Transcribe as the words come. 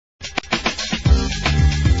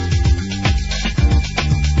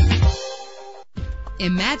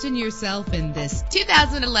Imagine yourself in this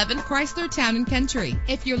 2011 Chrysler Town & Country.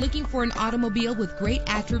 If you're looking for an automobile with great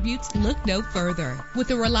attributes, look no further. With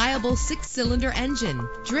a reliable 6-cylinder engine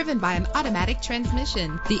driven by an automatic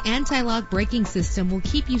transmission, the anti-lock braking system will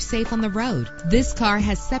keep you safe on the road. This car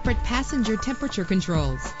has separate passenger temperature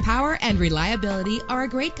controls. Power and reliability are a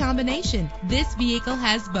great combination. This vehicle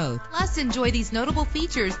has both. Plus, enjoy these notable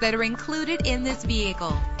features that are included in this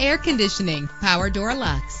vehicle: air conditioning, power door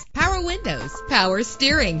locks, power windows, power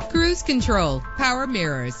steering, cruise control, power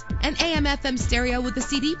mirrors, an AM/FM stereo with a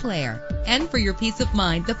CD player. And for your peace of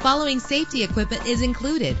mind, the following safety equipment is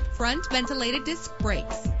included: front ventilated disc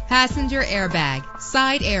brakes, passenger airbag,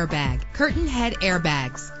 side airbag, curtain head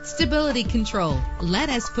airbags, stability control. Let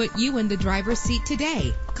us put you in the driver's seat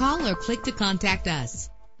today. Call or click to contact us.